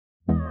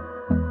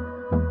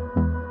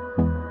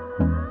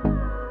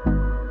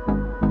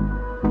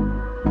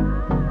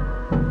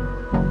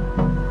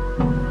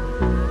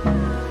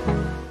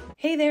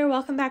Hey there,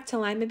 welcome back to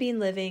Limabean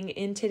Living.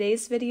 In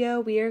today's video,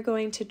 we are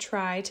going to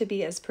try to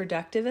be as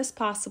productive as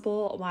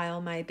possible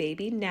while my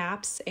baby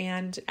naps,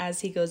 and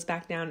as he goes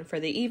back down for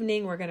the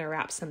evening, we're going to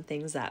wrap some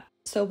things up.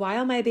 So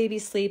while my baby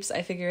sleeps,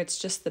 I figure it's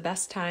just the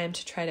best time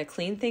to try to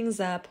clean things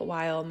up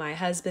while my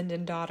husband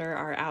and daughter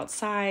are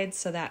outside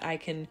so that I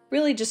can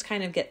really just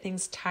kind of get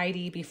things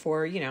tidy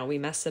before, we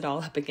mess it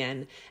all up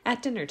again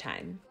at dinner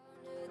time.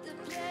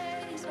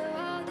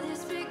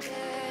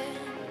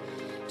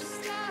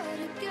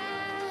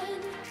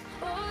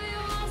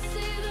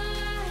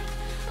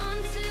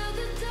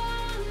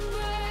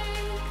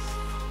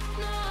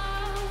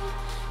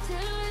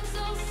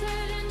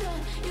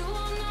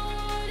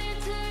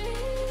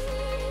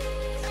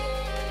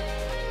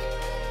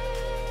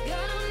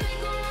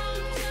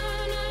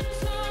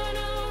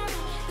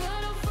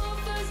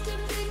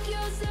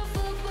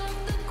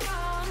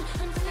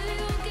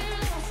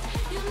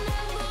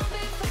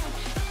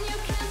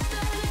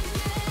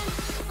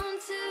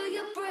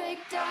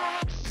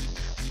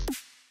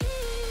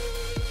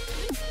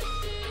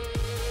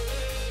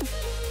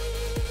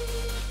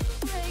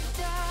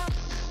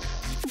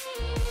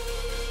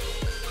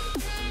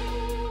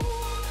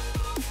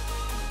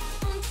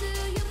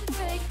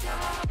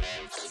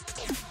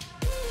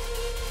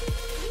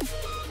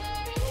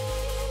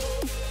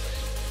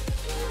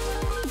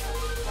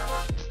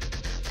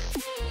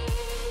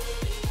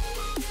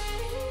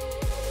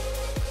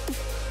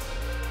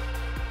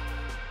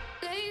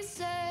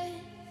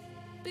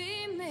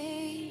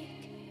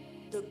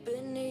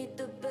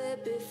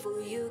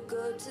 Before you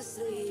go to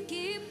sleep,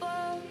 keep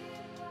on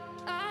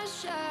our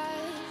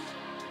shine.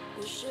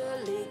 You'll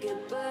surely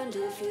get burned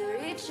if you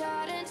reach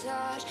out and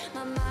touch.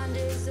 My mind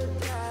is a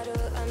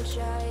battle, I'm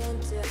trying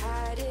to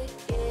hide it.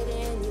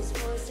 Getting these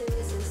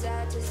voices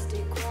inside to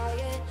stay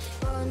quiet.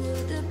 On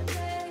to the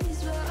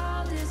place where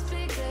all this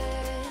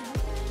began.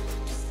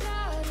 Just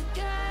start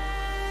again.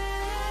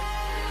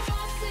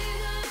 Won't see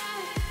the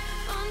light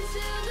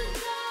until the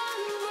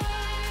dawn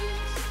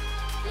breaks.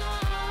 No,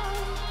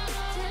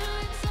 till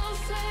it's all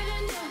said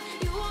and done,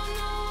 you won't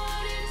know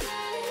what it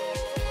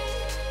takes.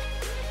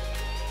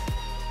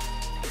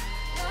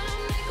 Gotta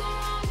make a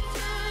wrong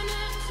turn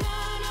and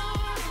turn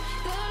around.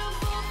 Gotta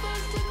fall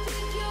first to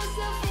pick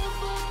yourself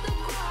up off the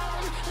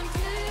ground.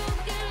 Until you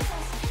get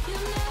lost,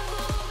 you'll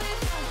never be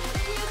found.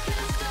 And you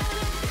can't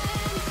start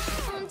again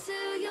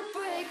until you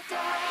break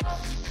down.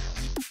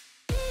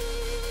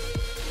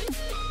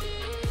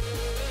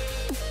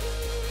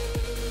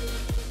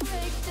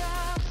 Break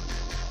down.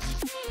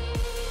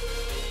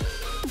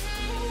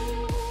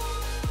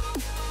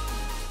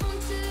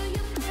 Until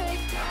you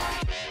break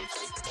down.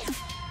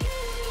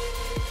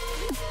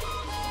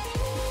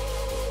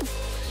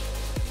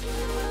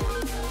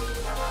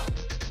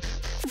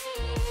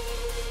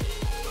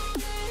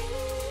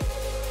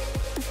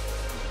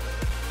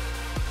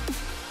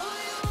 Oh,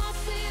 you won't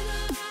see the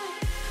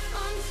light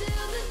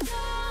until the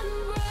dawn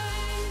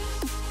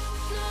breaks.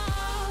 No,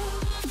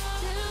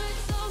 till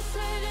it's all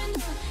said and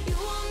done, you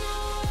won't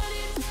know what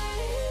it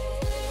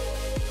takes.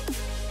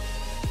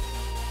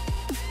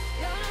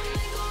 Gotta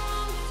make a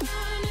wrong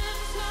turn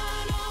and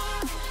turn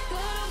around.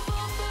 Gotta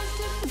fall first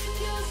to pick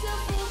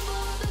yourself up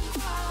off the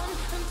ground.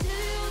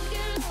 Until you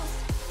get lost,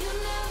 you'll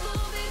never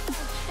be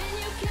found. And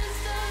you can't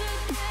start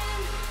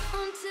again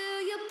until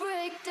you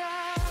break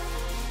down.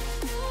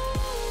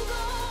 Hold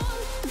on,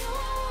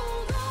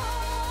 hold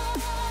on.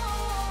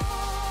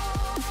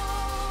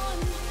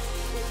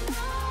 You're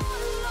not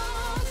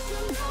lost,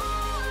 you're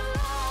not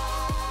lost.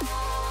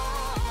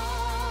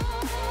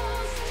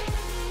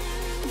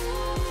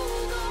 Hold on,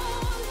 hold on.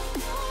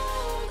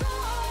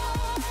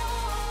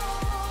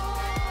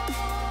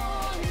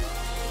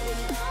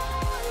 You're not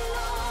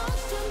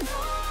lost, you're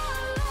not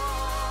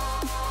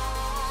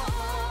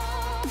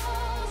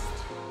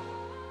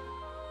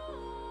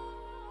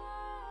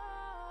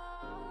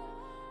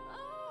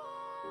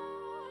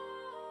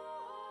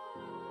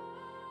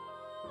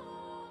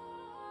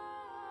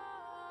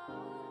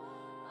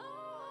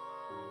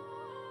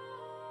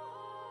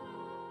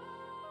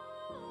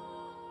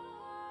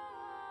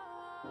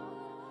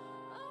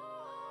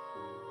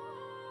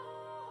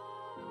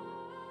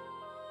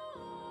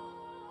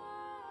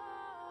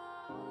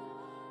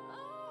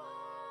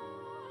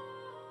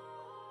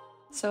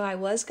So I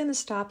was going to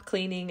stop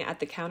cleaning at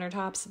the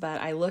countertops,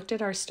 but I looked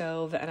at our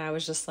stove and I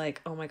was just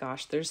like, oh my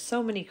gosh, there's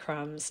so many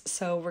crumbs.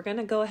 So we're going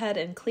to go ahead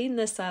and clean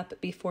this up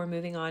before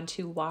moving on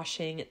to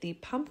washing the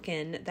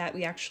pumpkin that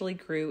we actually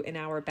grew in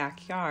our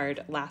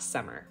backyard last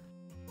summer.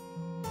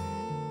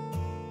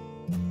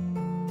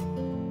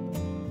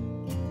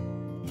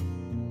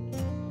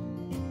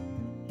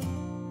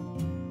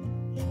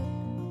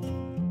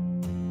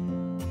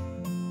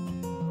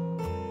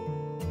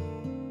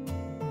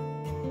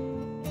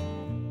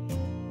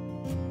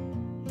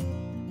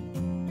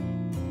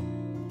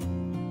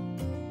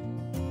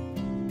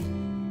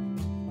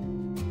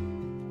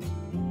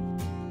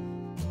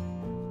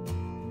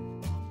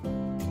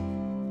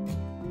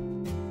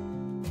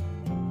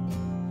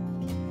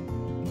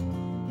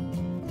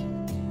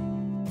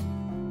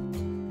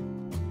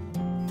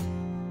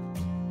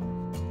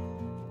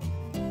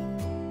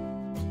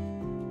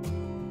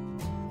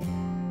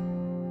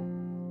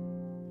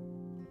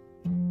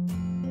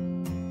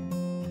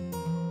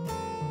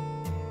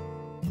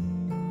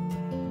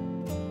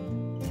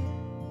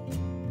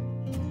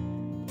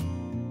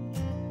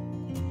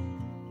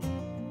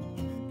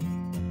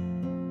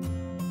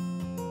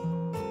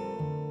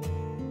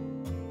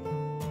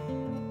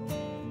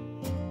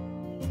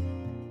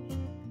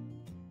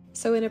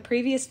 So in a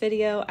previous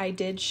video, I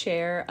did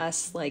share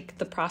us like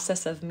the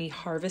process of me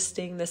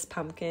harvesting this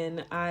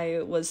pumpkin.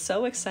 I was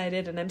so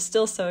excited, and I'm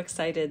still so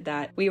excited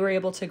that we were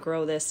able to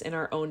grow this in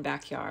our own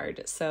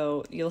backyard.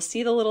 So you'll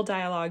see the little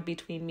dialogue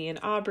between me and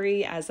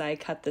Aubrey as I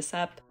cut this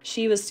up.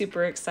 She was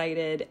super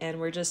excited, and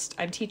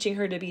I'm teaching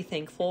her to be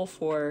thankful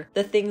for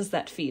the things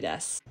that feed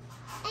us.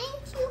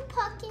 Thank you,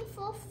 pumpkin,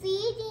 for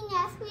feeding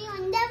us. We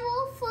will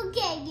never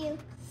forget you.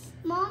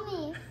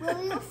 Mommy,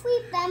 will you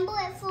remember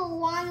it for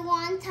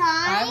one time?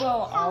 I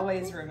will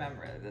always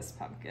remember this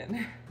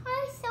pumpkin.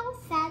 I'm so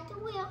sad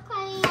that we are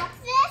cutting up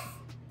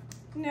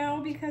this.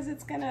 No, because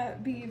it's gonna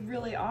be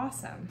really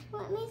awesome.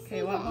 Let me see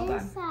Okay, well, hold the on.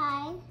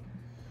 inside.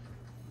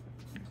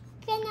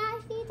 Can I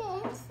see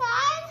the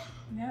inside?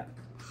 Yep.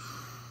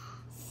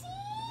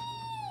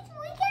 Seeds!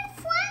 We can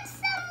plant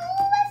some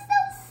more with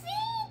those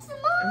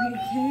seeds, Mommy! We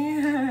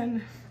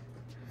can.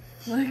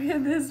 Look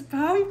at this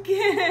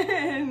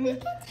pumpkin. We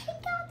can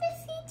take out the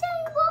seeds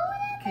and grow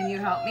it. Can you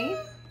help me?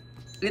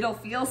 It'll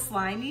feel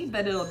slimy,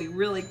 but it'll be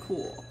really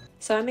cool.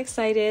 So I'm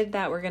excited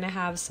that we're gonna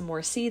have some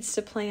more seeds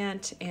to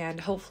plant, and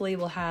hopefully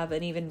we'll have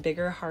an even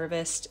bigger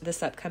harvest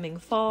this upcoming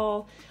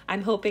fall.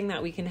 I'm hoping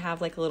that we can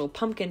have like a little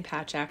pumpkin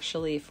patch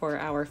actually for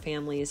our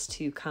families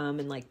to come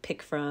and like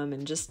pick from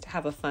and just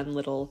have a fun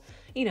little,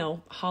 you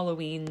know,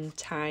 Halloween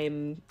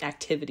time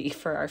activity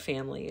for our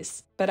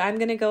families. But I'm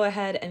gonna go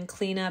ahead and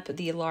clean up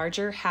the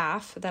larger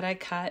half that I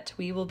cut.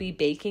 We will be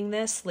baking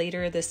this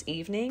later this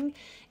evening,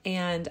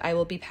 and I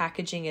will be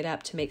packaging it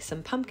up to make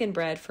some pumpkin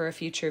bread for a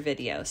future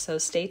video, so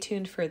stay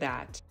tuned for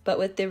that. But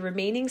with the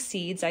remaining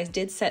seeds, I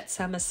did set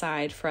some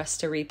aside for us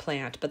to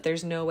replant, but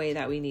there's no way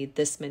that we need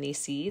this many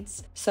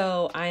seeds.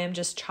 So I am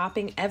just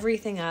chopping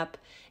everything up,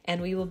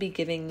 and we will be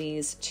giving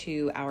these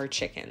to our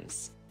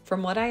chickens.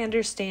 From what I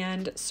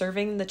understand,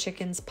 serving the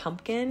chickens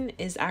pumpkin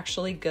is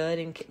actually good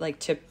and like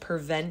to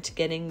prevent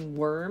getting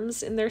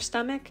worms in their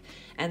stomach,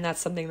 and that's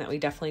something that we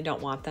definitely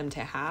don't want them to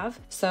have.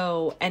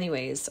 So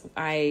anyways,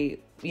 I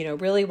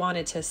really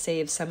wanted to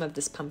save some of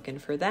this pumpkin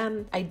for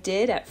them. I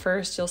did at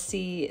first, you'll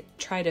see,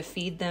 try to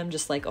feed them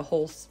just like a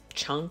whole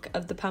chunk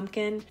of the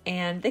pumpkin,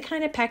 and they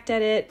kind of pecked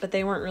at it, but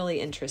they weren't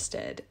really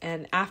interested.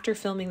 And after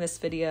filming this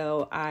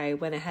video, I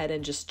went ahead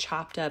and just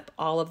chopped up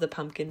all of the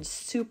pumpkin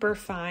super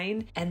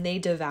fine, and they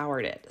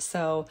devoured it.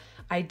 So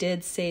I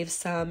did save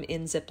some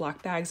in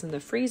Ziploc bags in the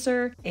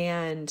freezer,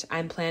 and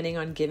I'm planning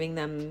on giving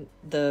them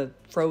the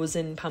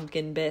frozen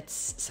pumpkin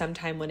bits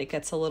sometime when it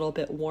gets a little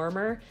bit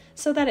warmer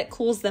so that it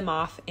cools them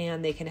off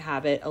and they can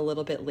have it a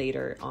little bit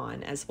later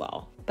on as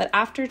well. But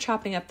after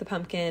chopping up the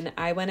pumpkin,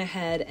 I went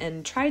ahead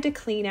and tried to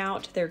clean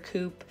out their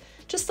coop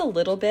just a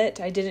little bit.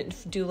 I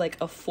didn't do like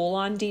a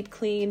full-on deep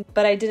clean,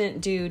 but I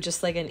didn't do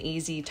just like an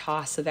easy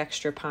toss of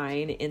extra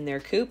pine in their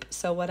coop.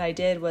 So what I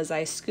did was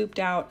I scooped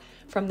out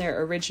from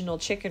their original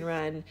chicken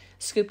run,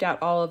 scooped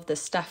out all of the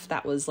stuff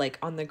that was like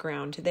on the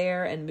ground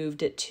there and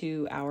moved it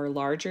to our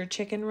larger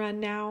chicken run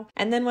now.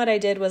 And then what I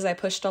did was I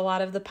pushed a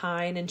lot of the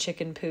pine and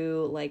chicken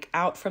poo like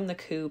out from the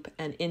coop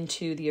and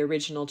into the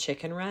original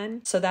chicken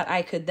run so that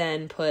I could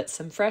then put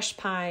some fresh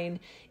pine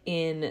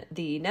in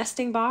the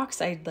nesting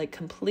box. I like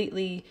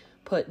completely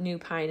put new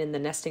pine in the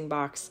nesting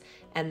box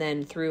and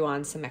then threw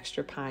on some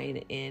extra pine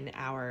in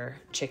our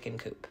chicken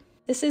coop.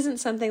 This isn't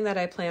something that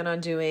I plan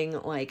on doing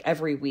like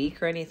every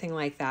week or anything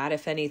like that.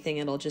 If anything,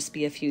 it'll just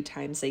be a few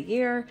times a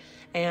year.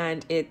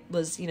 And it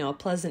was, a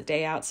pleasant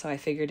day out, so I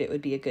figured it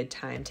would be a good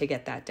time to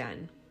get that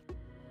done.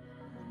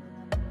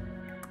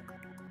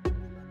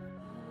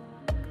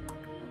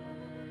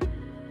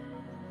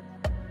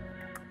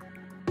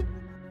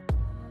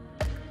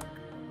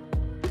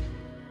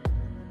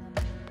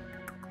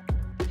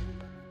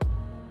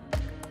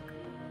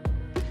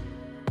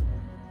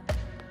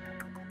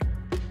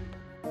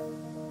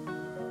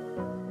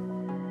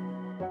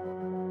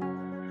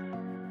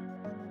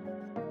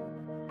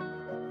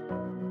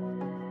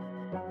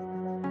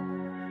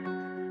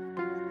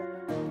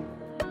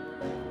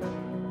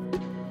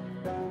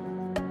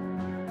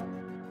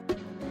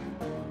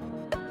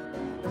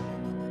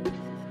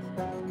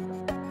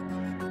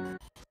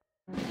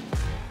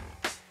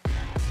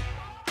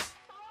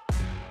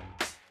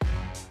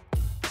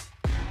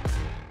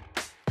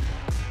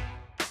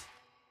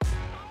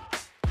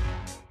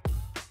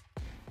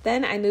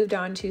 Then I moved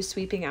on to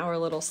sweeping our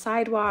little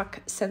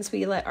sidewalk. Since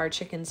we let our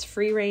chickens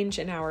free range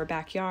in our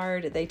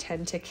backyard, they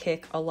tend to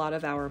kick a lot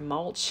of our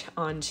mulch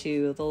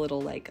onto the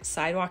little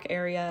sidewalk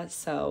area.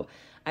 So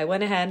I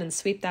went ahead and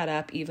swept that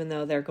up, even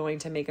though they're going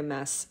to make a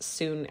mess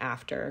soon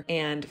after,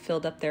 and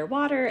filled up their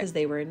water as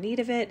they were in need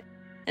of it.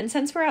 And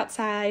since we're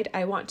outside,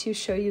 I want to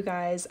show you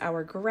guys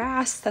our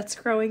grass that's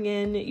growing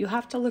in. You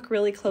have to look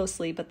really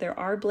closely, but there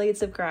are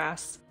blades of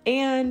grass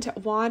And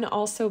Juan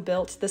also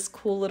built this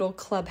cool little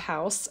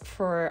clubhouse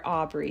for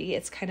Aubrey.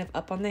 It's kind of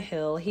up on the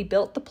hill. He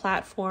built the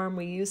platform.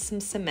 We used some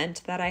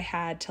cement that I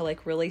had to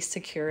like really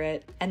secure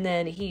it. And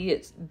then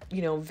he,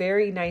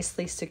 very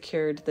nicely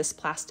secured this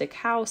plastic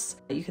house.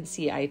 You can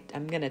see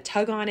I'm gonna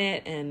tug on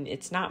it and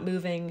it's not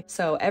moving.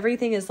 So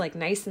everything is like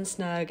nice and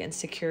snug and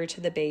secure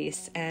to the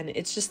base. And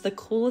it's just the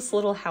coolest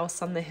little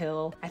house on the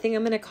hill. I think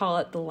I'm gonna call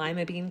it the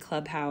Limabean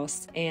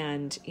Clubhouse.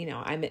 And,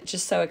 I'm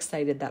just so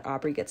excited that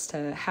Aubrey gets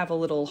to have a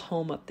little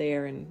home up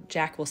there, and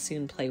Jack will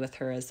soon play with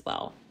her as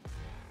well.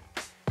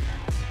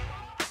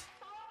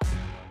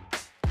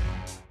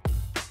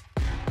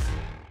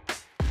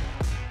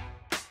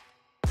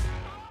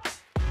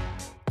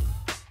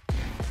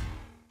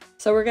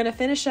 So we're gonna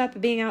finish up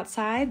being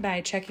outside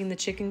by checking the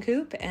chicken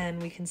coop,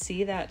 and we can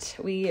see that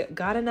we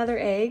got another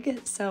egg,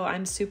 so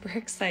I'm super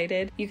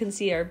excited. You can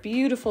see our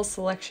beautiful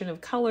selection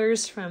of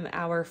colors from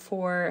our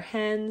 4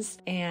 hens,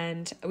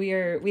 and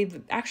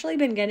we've actually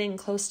been getting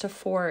close to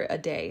 4 a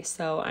day,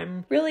 so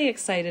I'm really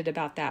excited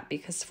about that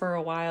because for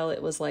a while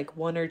it was like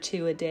 1 or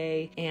 2 a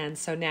day, and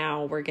so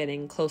now we're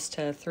getting close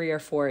to 3 or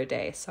 4 a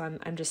day. So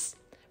I'm just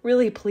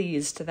really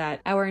pleased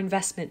that our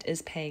investment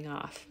is paying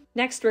off.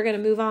 Next, we're going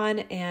to move on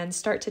and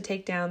start to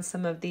take down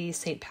some of the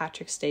St.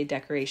 Patrick's Day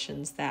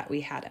decorations that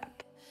we had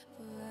up.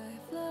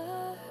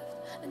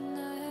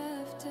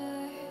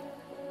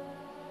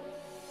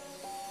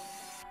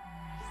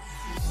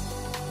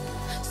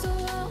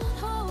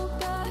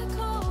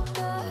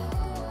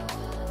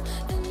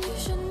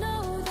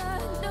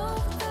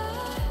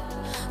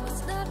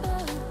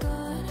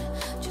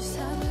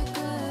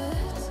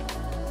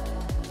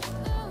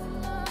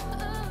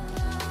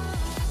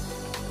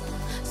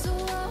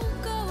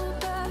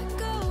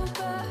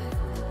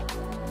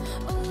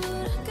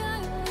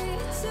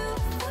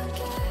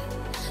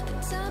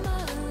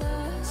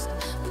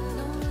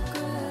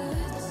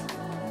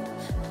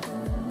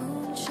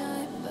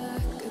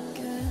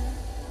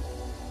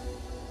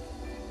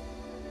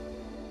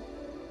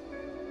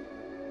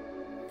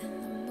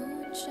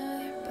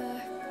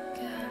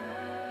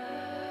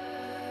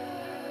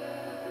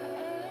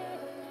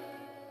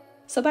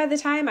 So by the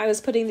time I was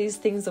putting these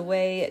things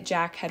away,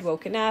 Jack had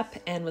woken up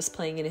and was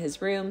playing in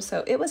his room,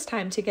 so it was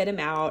time to get him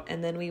out,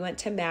 and then we went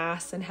to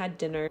mass and had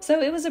dinner.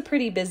 So it was a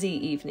pretty busy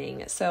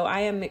evening. So I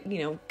am,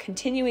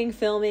 continuing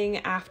filming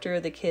after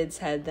the kids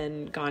had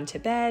then gone to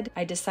bed.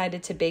 I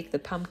decided to bake the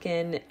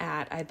pumpkin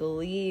at, I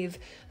believe,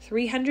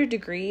 300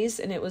 degrees,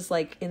 and it was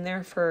like in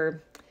there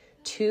for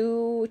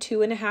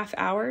 2.5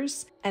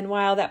 hours. And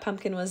while that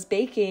pumpkin was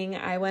baking,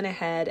 I went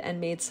ahead and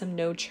made some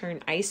no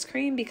churn ice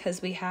cream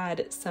because we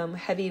had some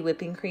heavy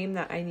whipping cream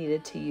that I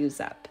needed to use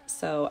up.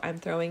 So I'm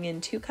throwing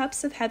in 2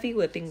 cups of heavy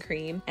whipping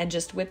cream and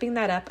just whipping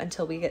that up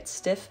until we get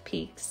stiff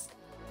peaks.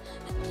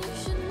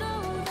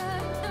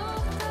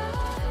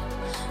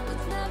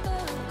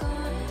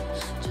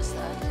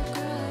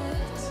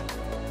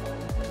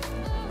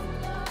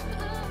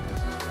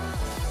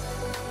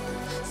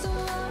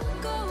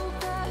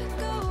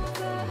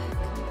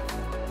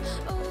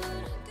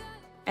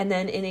 And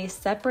then in a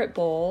separate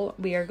bowl,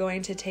 we are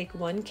going to take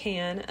 1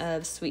 can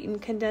of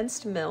sweetened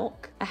condensed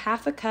milk, a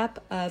 1/2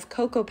 cup of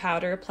cocoa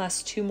powder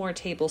plus 2 more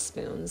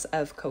tablespoons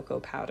of cocoa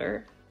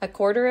powder,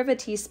 1/4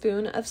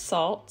 teaspoon of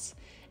salt,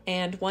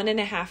 and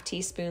 1.5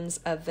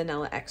 teaspoons of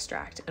vanilla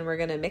extract. And we're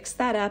going to mix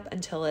that up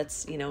until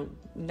it's,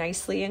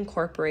 nicely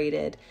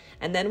incorporated.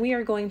 And then we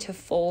are going to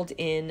fold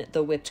in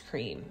the whipped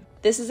cream.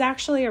 This is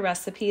actually a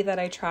recipe that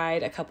I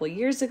tried a couple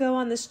years ago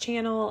on this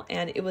channel,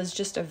 and it was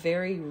just a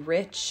very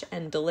rich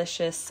and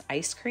delicious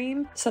ice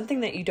cream, something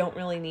that you don't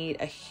really need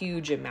a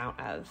huge amount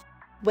of.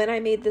 When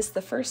I made this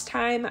the first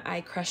time,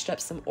 I crushed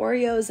up some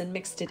Oreos and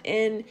mixed it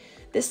in.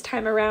 This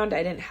time around,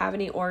 I didn't have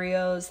any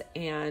Oreos,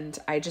 and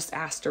I just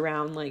asked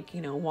around like,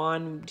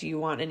 Juan, do you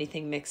want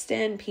anything mixed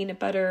in, peanut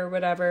butter or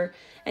whatever?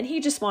 And he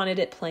just wanted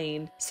it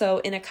plain. So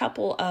in a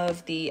couple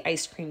of the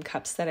ice cream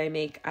cups that I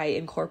make, I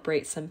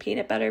incorporate some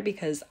peanut butter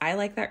because I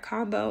like that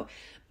combo,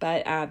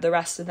 but the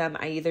rest of them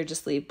I either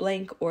just leave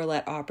blank or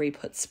let Aubrey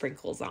put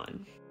sprinkles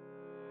on.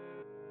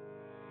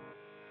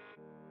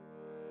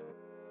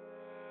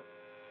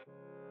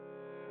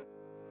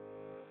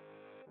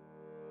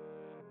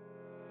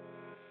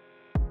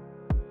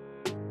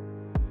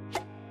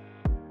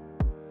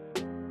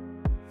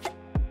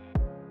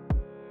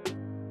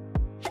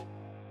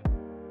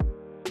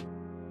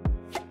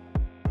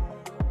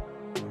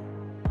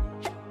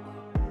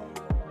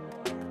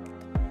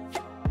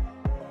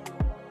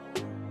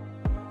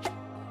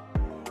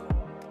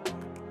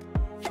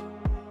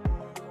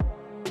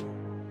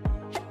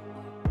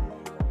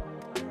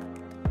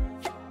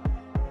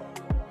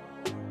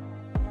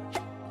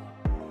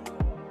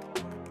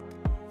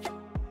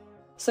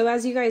 So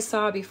as you guys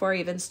saw before I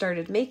even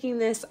started making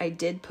this, I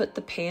did put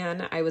the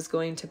pan I was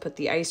going to put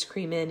the ice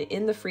cream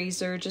in the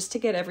freezer just to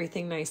get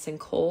everything nice and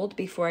cold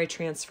before I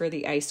transfer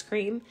the ice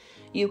cream.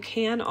 You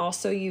can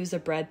also use a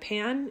bread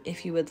pan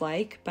if you would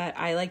like, but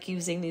I like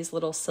using these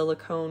little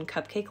silicone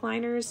cupcake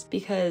liners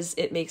because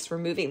it makes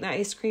removing the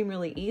ice cream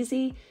really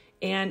easy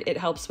and it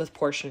helps with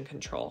portion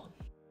control.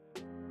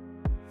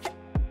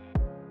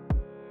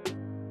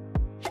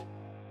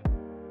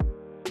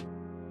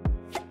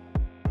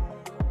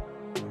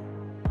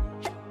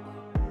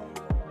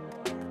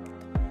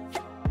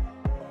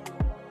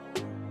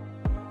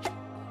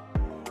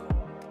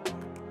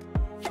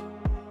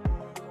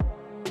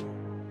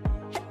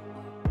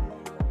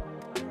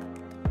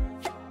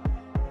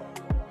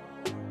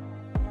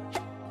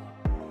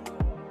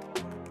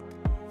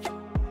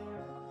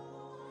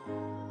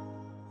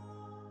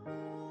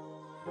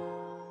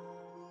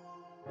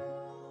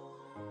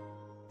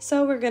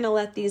 So we're gonna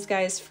let these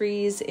guys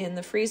freeze in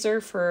the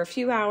freezer for a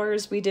few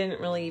hours. We didn't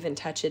really even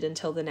touch it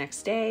until the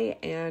next day,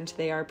 and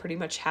they are pretty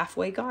much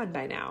halfway gone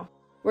by now.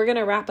 We're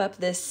gonna wrap up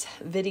this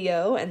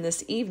video and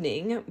this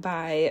evening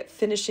by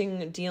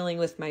finishing dealing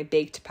with my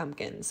baked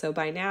pumpkin. So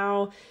by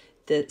now,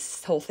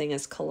 this whole thing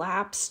has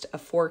collapsed. A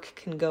fork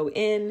can go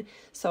in,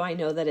 so I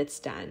know that it's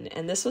done.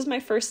 And this was my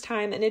first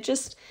time, and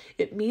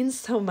it means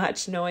so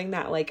much knowing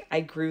that like I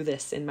grew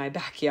this in my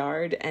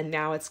backyard, and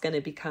now it's going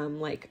to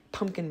become like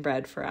pumpkin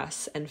bread for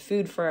us and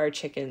food for our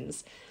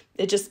chickens.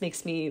 It just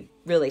makes me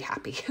really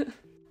happy.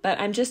 But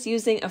I'm just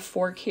using a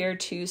fork here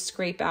to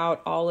scrape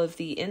out all of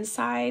the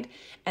inside,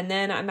 and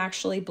then I'm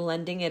actually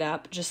blending it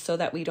up just so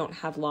that we don't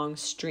have long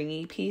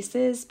stringy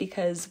pieces,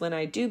 because when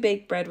I do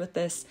bake bread with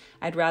this,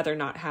 I'd rather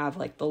not have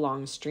like the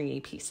long stringy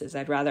pieces.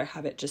 I'd rather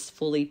have it just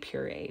fully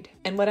pureed.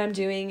 And what I'm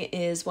doing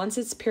is once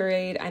it's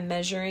pureed, I'm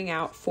measuring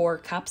out 4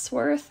 cups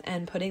worth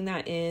and putting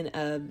that in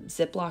a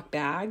Ziploc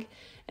bag.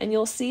 And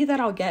you'll see that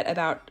I'll get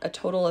about a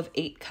total of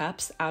 8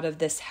 cups out of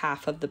this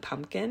half of the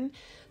pumpkin.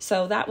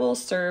 So that will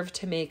serve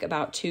to make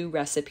about 2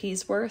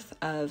 recipes worth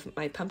of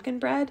my pumpkin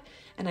bread.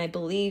 And I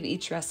believe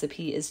each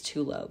recipe is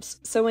 2 loaves.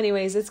 So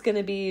anyways, it's going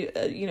to be,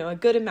 a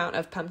good amount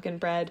of pumpkin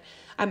bread.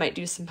 I might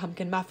do some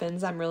pumpkin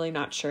muffins. I'm really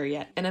not sure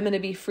yet. And I'm going to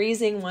be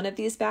freezing one of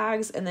these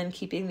bags and then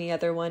keeping the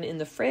other one in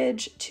the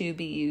fridge to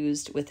be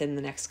used within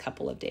the next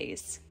couple of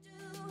days.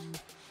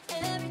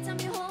 Every time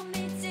you hold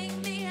me, take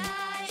me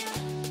higher,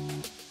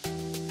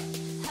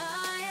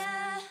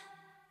 higher.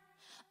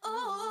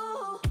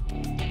 Oh.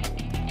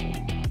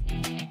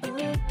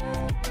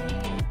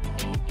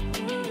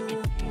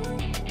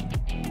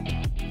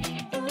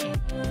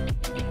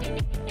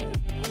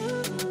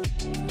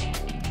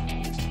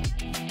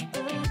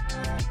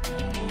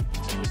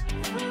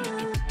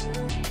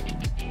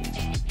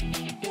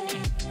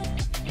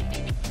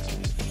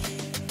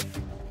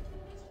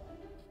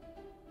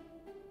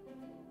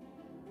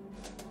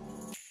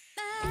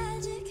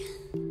 Magic.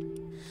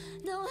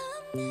 No,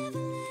 I'm never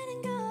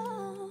letting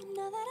go.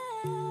 Now that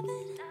I have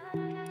it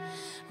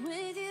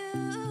with you.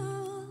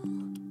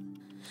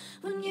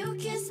 When you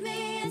kiss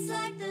me, it's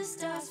like the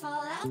stars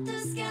fall out the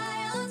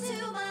sky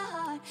onto my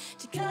heart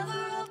to cover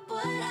up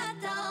what I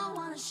don't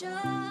want to show.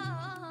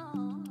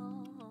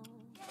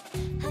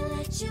 I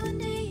let you in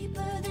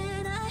deeper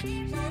than I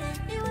let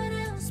anyone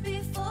else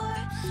before.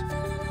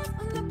 Fell in love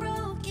with my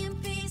broken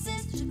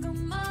pieces, took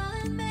them all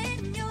and made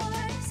them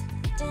yours.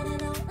 Didn't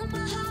know when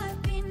my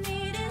heart be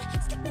needed,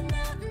 skipping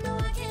out, no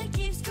I can't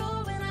keep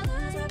score. When I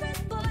lose my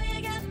breath, boy,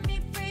 you got me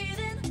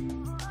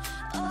breathing.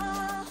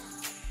 Oh,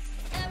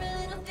 every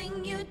little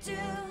thing you do.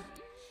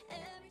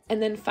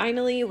 And then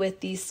finally,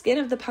 with the skin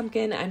of the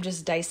pumpkin, I'm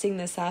just dicing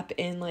this up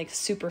in like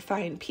super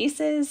fine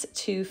pieces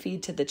to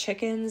feed to the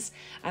chickens.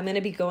 I'm going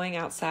to be going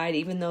outside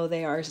even though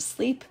they are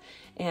asleep,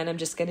 and I'm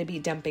just going to be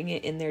dumping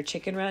it in their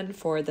chicken run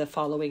for the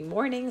following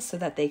morning so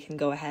that they can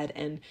go ahead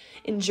and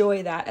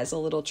enjoy that as a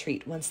little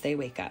treat once they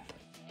wake up.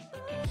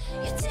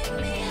 You take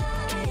me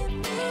higher,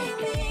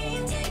 baby.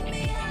 You take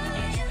me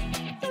higher.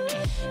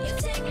 You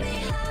take me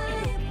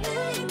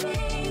higher,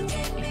 baby. You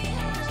take me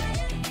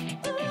higher.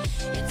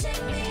 You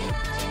take me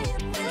higher,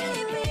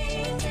 baby.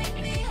 You take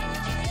me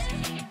higher.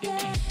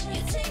 Yeah,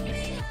 you take me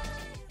higher.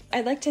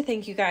 I'd like to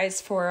thank you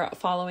guys for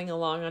following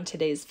along on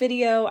today's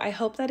video. I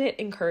hope that it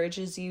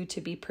encourages you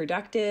to be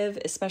productive,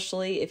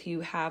 especially if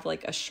you have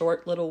like a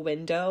short little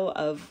window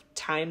of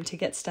time to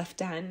get stuff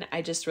done.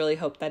 I just really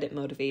hope that it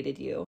motivated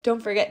you.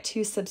 Don't forget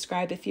to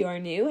subscribe if you are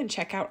new and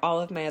check out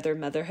all of my other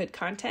motherhood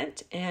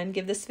content, and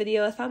give this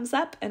video a thumbs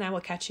up, and I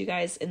will catch you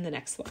guys in the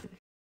next one.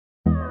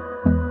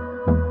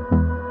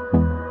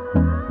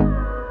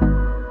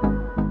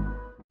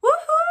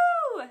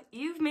 Woohoo!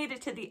 You've made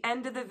it to the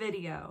end of the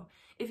video.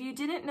 If you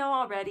didn't know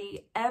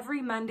already,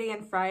 every Monday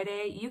and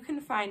Friday, you can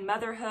find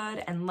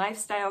motherhood and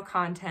lifestyle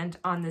content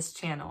on this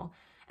channel.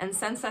 And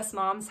since us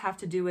moms have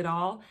to do it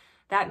all,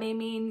 that may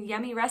mean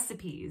yummy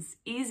recipes,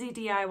 easy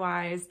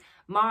DIYs,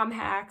 mom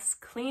hacks,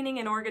 cleaning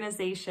and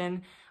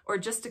organization, or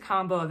just a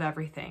combo of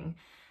everything.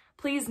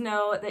 Please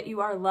know that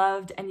you are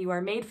loved and you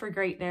are made for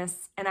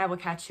greatness, and I will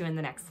catch you in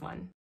the next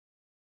one.